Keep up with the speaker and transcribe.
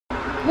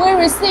We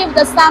received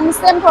some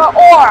sample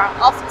ore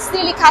of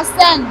silica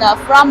sand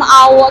from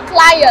our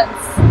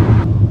clients.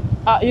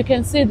 You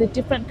can see the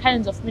different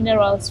kinds of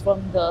minerals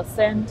from the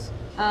sand.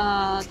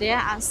 There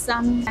are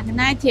some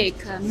magnetic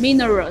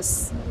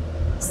minerals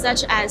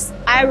such as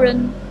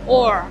iron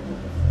ore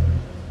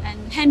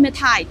and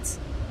hematite,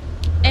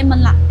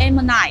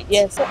 ammonite.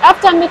 Yes. So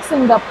after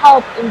mixing the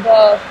pulp in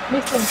the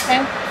mixing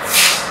tank,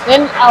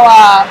 then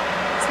our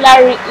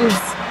slurry is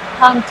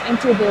pumped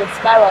into the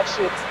spiral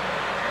chute.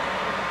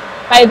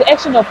 By the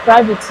action of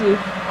gravity,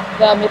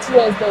 the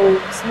materials they will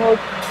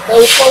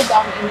fall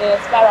down in the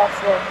spiral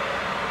flow.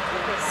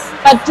 Yes.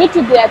 But due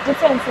to their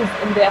differences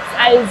in their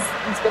size,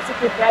 in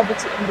specific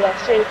gravity, and their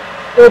shape,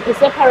 they will be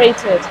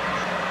separated.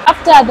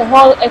 After the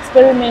whole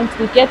experiment,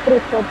 we get 3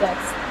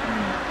 products.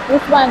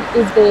 This one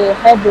is the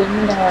heavy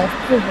mineral,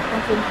 this is the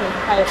concentrate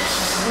pipe,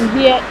 and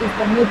here is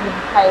the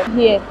middling pipe,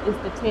 here is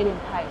the tailing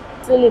pipe.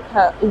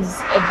 Silica is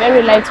a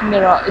very light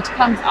mineral, it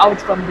comes out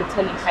from the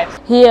tailing pipe.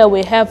 Here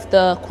we have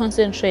the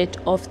concentrate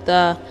of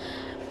the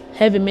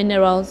heavy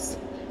minerals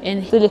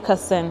and silica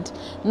sand.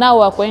 Now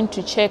we're going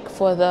to check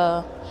for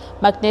the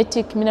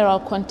magnetic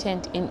mineral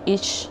content in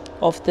each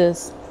of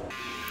these.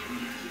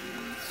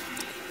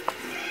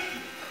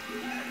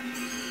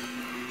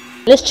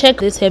 Let's check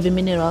these heavy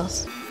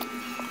minerals.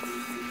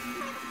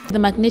 The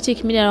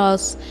magnetic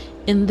minerals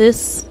in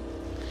this,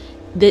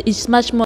 there is much more